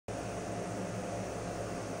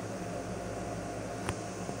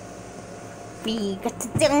We got to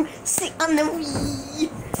down, sit on the Wii.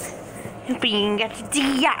 We got to do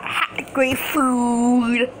hot, great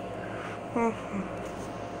food.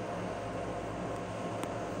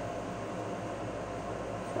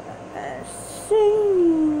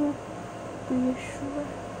 Sing. Be sure.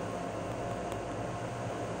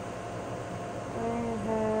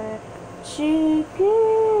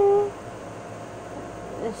 Chicken.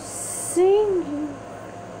 Singing.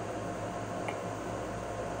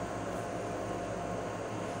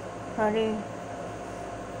 Honey.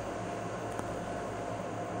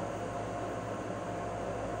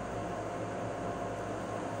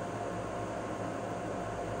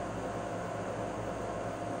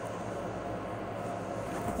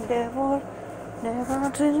 Never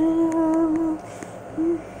do.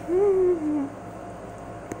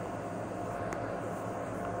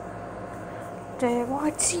 There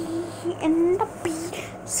was tea in the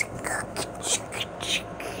bees.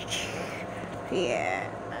 Yeah.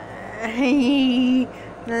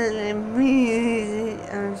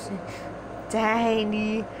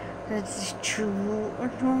 Daddy, that's true.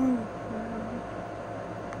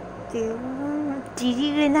 Did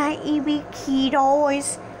you not eat ketos?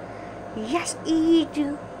 Yes, you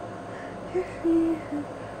do.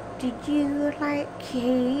 Did you like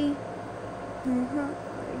cake?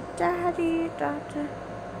 Daddy, doctor.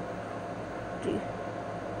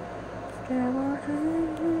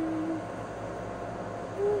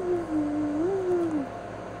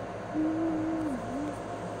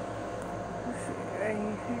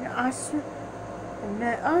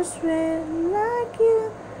 I swear like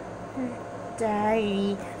you.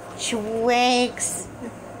 Daddy, Twix.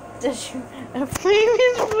 The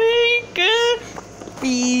famous maker.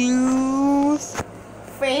 Views.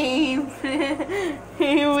 Fame.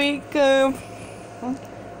 Here we go.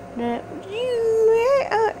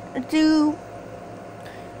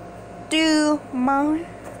 Do my.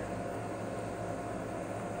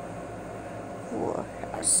 What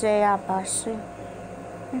I say about it.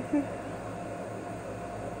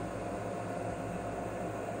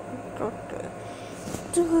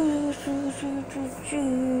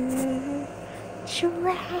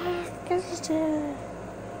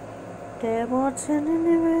 There was an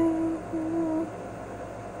animal.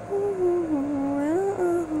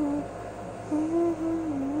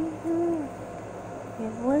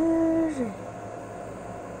 Where is it?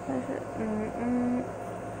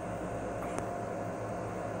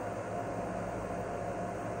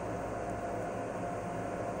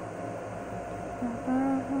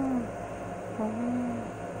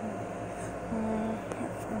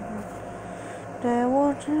 There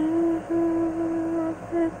was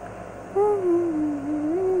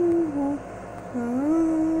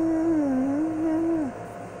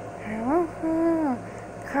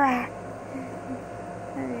crack.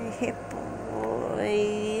 Hippo.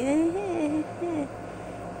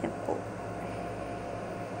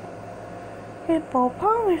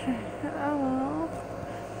 Hippopotamus. Oh,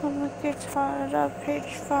 I'm gonna get tired of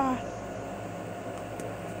page 5.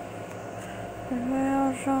 The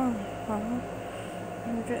mail song.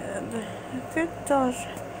 Get those.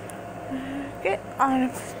 Get out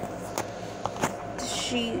of the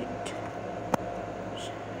sheet.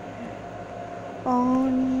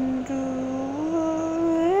 Undo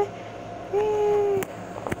it.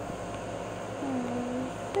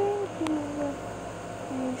 Thank you.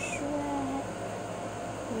 You should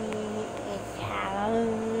eat a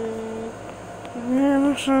calorie.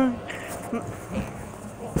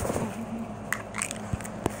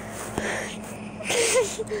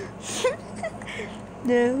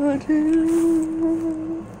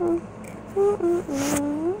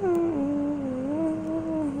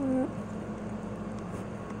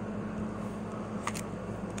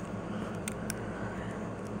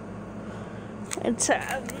 It's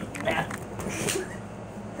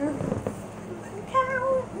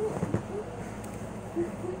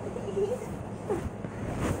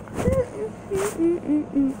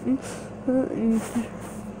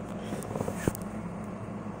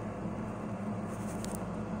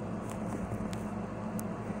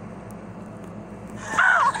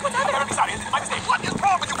What is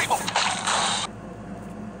wrong with you people?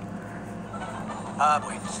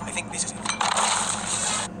 Boy, I think this is it.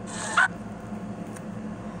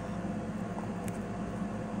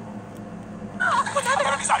 What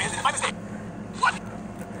happened? Sorry, is it my mistake? What?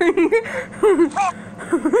 You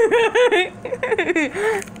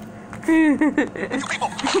people!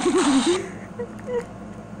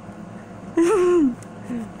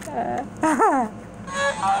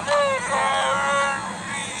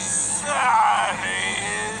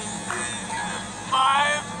 My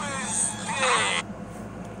mistake.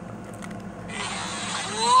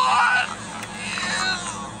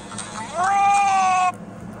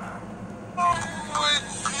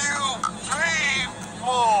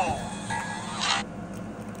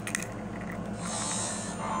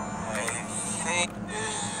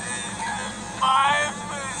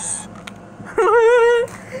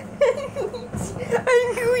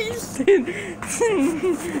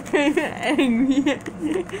 angry.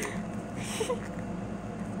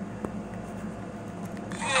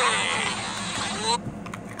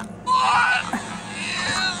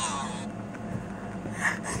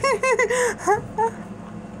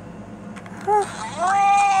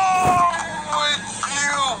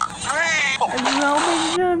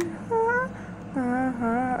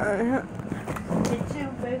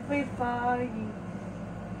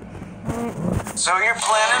 So you're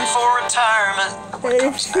planning for retirement? What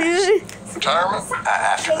comes next? Retirement?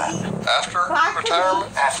 After that. After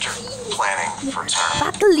retirement? After planning for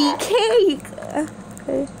retirement. Broccoli cake.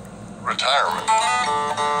 Okay. Retirement.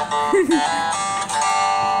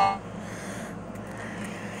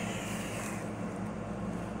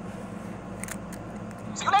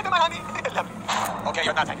 See you later, my honey. Lovely. Okay,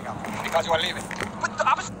 you're not hanging out because you are leaving. With the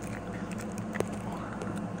opposite.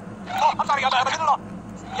 Oh, I'm sorry, I'm a little lost.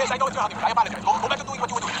 Yes, I know it's your honey. I apologize. Go back to doing what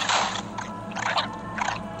you were doing.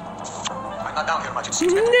 I'm not down here much. It's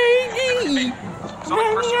 6 minutes. So the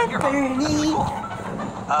first one here, huh? That's pretty cool.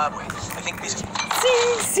 Wait, I think this is...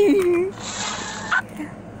 Sing.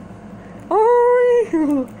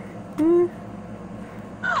 Oh.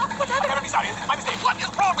 What's happening? I'm sorry. It's my mistake. What is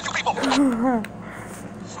wrong with you people?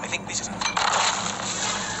 I think this is...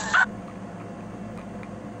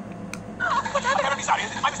 What's happening? I'm sorry.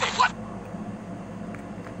 It's my mistake. What?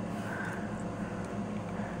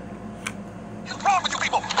 What's wrong with you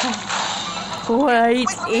people? What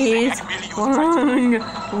is wrong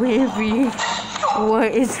with you? What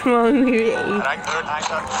is wrong with you?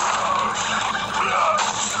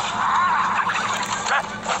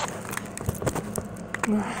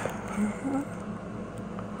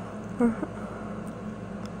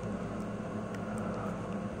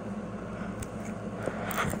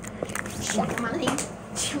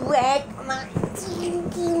 Check my team.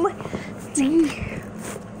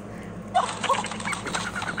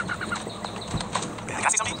 Can I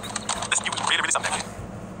see something? Listen, you was really, really something.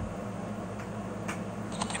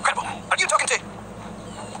 Incredible. Are you talking to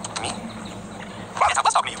me? Well, yes, I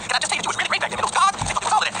was talking to you. Can I just tell you, you was really great back then? It was God. I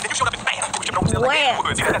all of that. Then you showed up and bam, we jumped over the Where?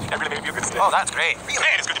 That really made me feel good. Oh, that's great.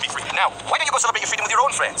 Man, it's good to be free. Now, why don't you go celebrate your freedom with your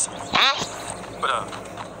own friends? Huh? But,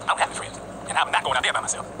 I don't have any friends. And I'm not going out there by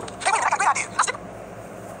myself. Hey, wait, I got a great idea. Let's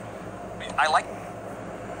I like...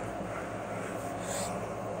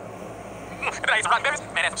 If I ate some rotten berries,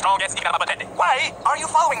 man, that's some strong gas sticking out of my butt that day. Why are you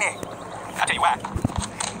following me? I'll tell you why.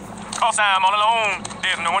 Cause I'm all alone.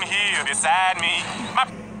 There's no one here beside me. My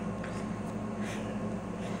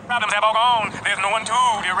problems have all gone. There's no one to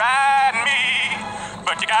deride me.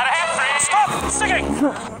 But you gotta have friends. Stop singing!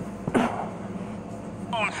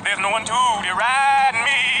 There's no one to deride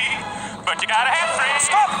me. But you gotta have friends.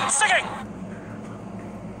 Stop singing!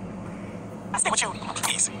 I'll stay with you.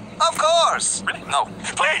 Easy. Of course. Really? No.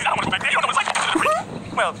 Please, I don't want to go back there. You don't know what it's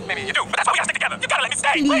like. Well, maybe you do, but that's why we gotta stick together. You gotta let me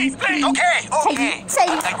stay. Please. Okay.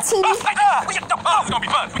 Say, we can, it's gonna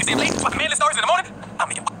be fun. We can see at least what the manly stories in the morning. I'll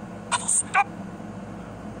make it waffles. Stop.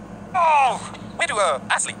 Oh, where do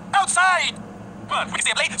I sleep? Outside. Fun. We can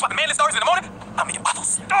see at least what the manly stories in the morning. I'll make it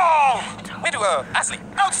waffles. Oh, where do I sleep?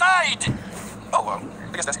 Outside. Oh, well,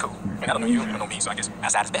 I guess that's cool. I mean, I don't know you don't know me, so I guess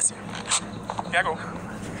outside is best. Here I go.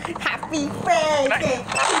 Happy birthday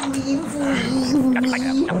to you. Got me like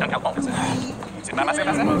that. Sitting by myself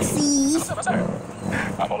outside.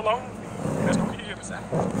 I'm all alone. There's nobody here beside.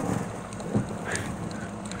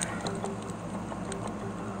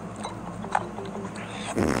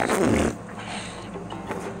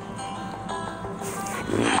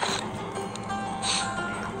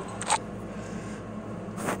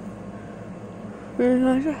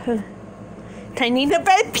 Tiny the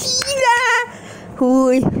bed pizza.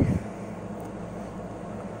 Hui.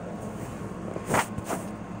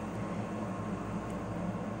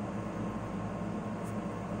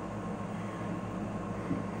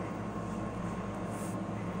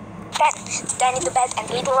 Stand in the bed and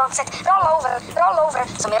little one said, roll over.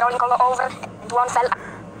 So me rolling all over and one fell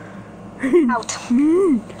out.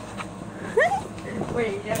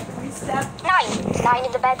 Wait, we step. 9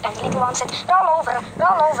 in the bed and little one said, roll over.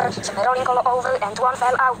 So me rolling all over and one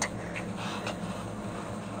fell out.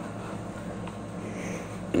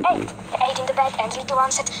 8 in the bed and little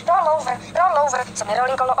one said, roll over. So me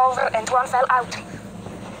rolling all over and one fell out.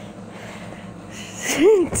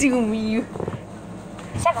 To me.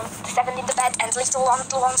 7 in the bed and little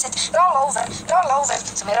one said, roll over.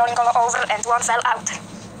 So me rolling all over and one fell out.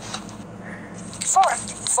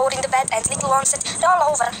 4 in the bed and little one said, roll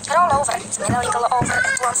over. So me rolling all over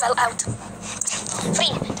and one fell out.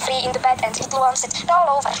 3 in the bed and little one said, roll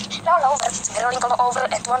over. So me rolling all over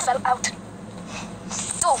and one fell out.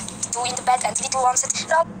 2 in the bed and little one said,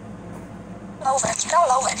 roll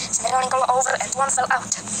roll over. So they're rolling all over and one fell out.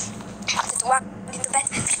 The two one in the bed,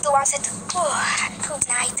 the little one said, oh, good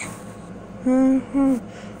night.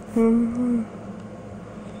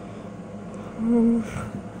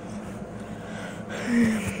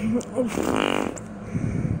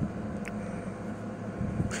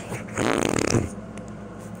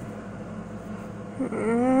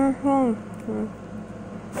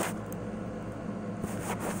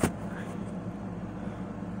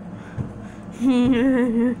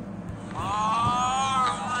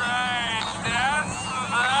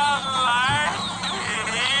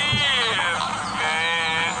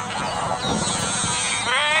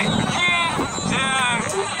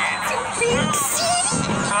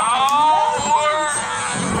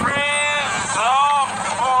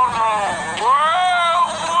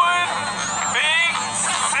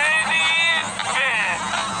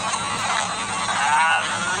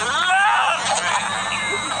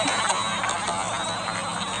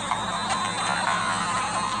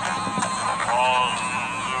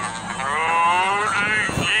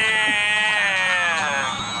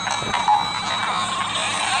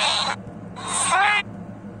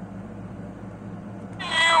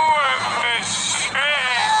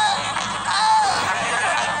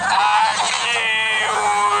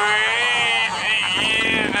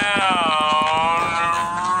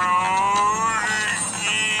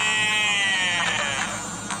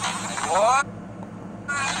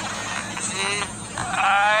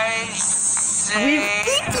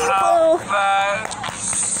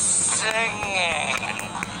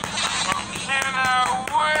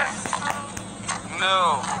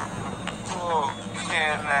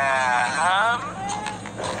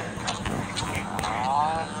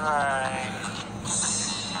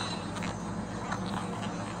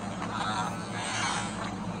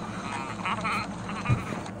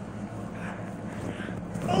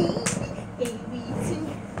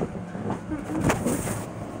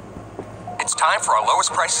 It's time for our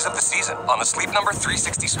lowest prices of the season on the Sleep Number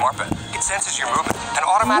 360 Smart Bed. It senses your movement and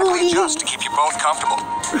automatically adjusts to keep you both comfortable.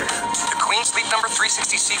 The Queen Sleep Number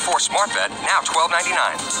 360 C4 Smart Bed, now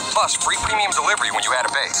 $12.99. Plus free premium delivery when you add a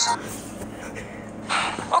base.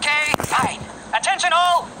 Okay, fine. Attention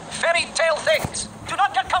all fairy tale things. Do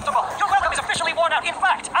not get comfortable. Your welcome is officially worn out. In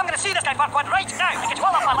fact, I'm going to see this guy Farquaad right now and get you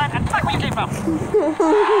all off my land and back where you came from. Oh,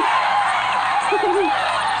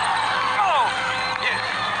 yeah.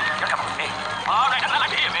 You're coming with me. All right, that's what I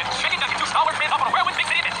like to hear, man. Making that two stalwart men up on a whirlwind big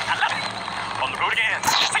city, man. I love it. On the road again.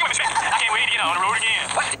 Sing with me, Schmidt. I can't wait to get on the road again.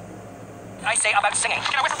 What did I say about singing?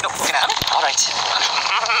 Can I whistle? No. Can I? All right.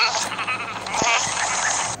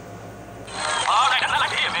 All right, that's what I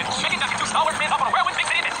like to hear, man. Making that two stalwart men up on a whirlwind big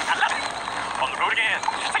city, man. I love it. On the road again.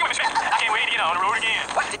 Sing with me, Schmidt. I can't wait to get on the road again.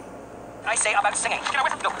 What did I say about singing? Can I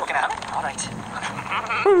whistle? No. Can I? All right.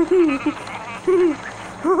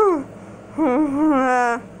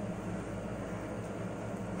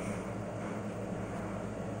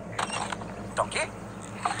 Donkey?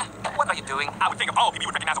 What are you doing? I would think of all people you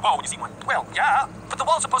would recognize a wall when you see one. Well, yeah, but the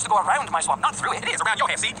wall's supposed to go around my swamp, not through it. It is around your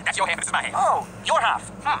half, see? That's your half and this is my half. Oh, your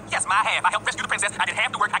half? Yes, my half. I helped rescue the princess. I did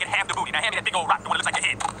half the work, I get half the booty. Now hand me that big old rock, the one that looks like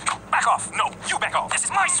your head. Back off. No, you back off. This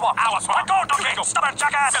is my swamp. Our swamp. Go, Donkey. Go. Stubborn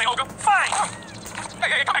jackass. Silly Olga. Fine.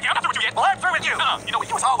 Hey, come back here. I'm not through with you yet. Well, I'm through with you. You know what?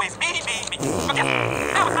 You was always me. Forget it.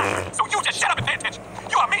 Now it's time. So you just shut up and pay attention.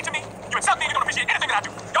 You are mean to me. You insult me and you don't appreciate anything that I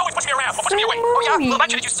do. You always push me around or push me away. Oh, yeah? Well, if I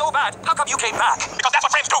treated you so bad, how come you came back? Because that's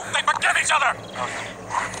what friends do. They forgive each other. Oh,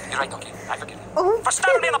 you're right, Donkey. I forgive you. For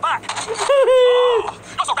stabbing me in the back. Oh,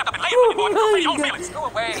 you're so wrapped up in laying with me, boy. Don't play your own feelings. Go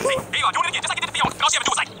away. See, here you are doing it again, just like you did to Fiona. And all she ever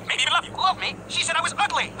do was like, maybe even love you. Love me? She said I was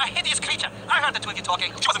ugly. A hideous creature. I heard the two of you talking.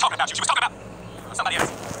 She wasn't talking about you. She was talking about somebody else.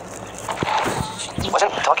 She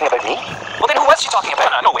wasn't talking about me? Well, then who was she talking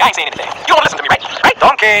about? No way, I ain't saying anything. You don't listen to me, right? Right,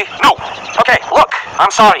 Donkey? No. Okay, look,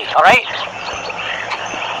 I'm sorry, all right?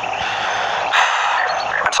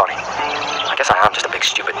 I'm sorry. I guess I am just a big,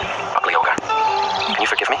 stupid, ugly ogre. Can you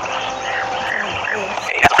forgive me?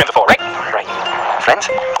 Hey, that's what friends are for, right? Right. Friends?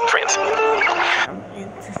 Friends.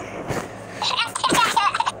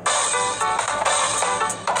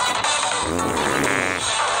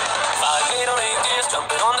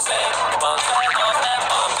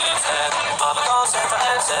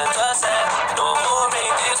 Santa said, no more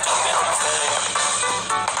reindeers jumping on the sleigh.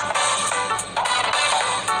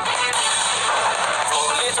 4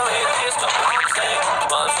 little reindeers jumping on the sleigh.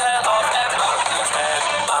 One fell off and mountain's head.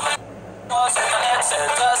 Mama was Santa and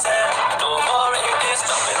Santa said, no more reindeers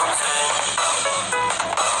jumping on the sleigh.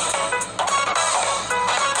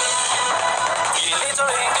 3 little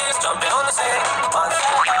reindeers jumping on the sleigh. One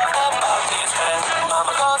fell off and mountain's head.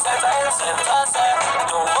 Mama called Santa and Santa said,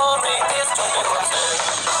 no more reindeers jumping on the sleigh.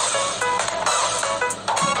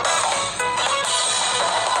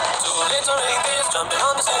 ring is jumping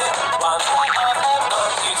on the scene. One flight of heaven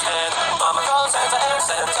on each hand. Mama calls Santa and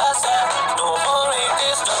Santa said, no more ring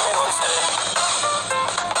is jumping on the scene.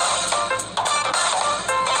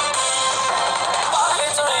 One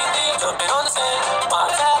little ring is jumping on the scene.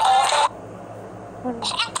 One flight of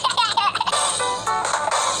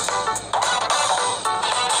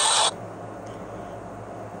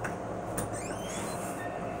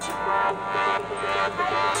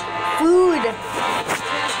Food.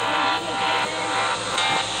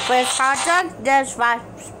 First hot dog, there's five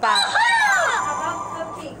spots. How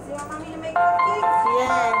about cupcakes? You want mommy to make cupcakes?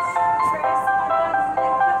 Yes. First hot dogs and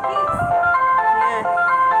then cupcakes? Yes.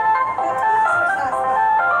 Cupcakes or pasta?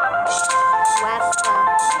 Last spot.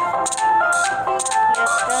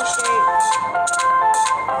 Yes, that's great.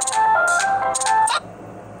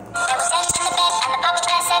 There was Ed in the bed and the papa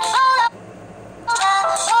bear said, roll over,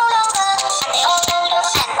 roll over. And they all rolled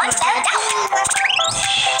over and one fell down.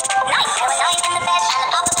 Nice, there were 9 in the bed and the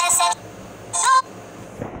papa bear said, roll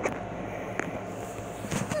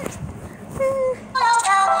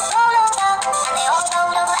over, roll over. And they all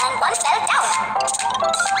rolled over and one fell down.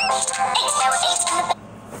 8, there were 8 in the bed.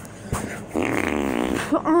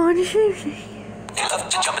 Oh, this is... They love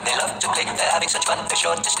to jump and they love to play. They're having such fun, they're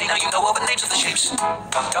sure to stay. Now you know all the names of the shapes.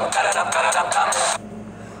 Dum dum da da dum da da dum dum.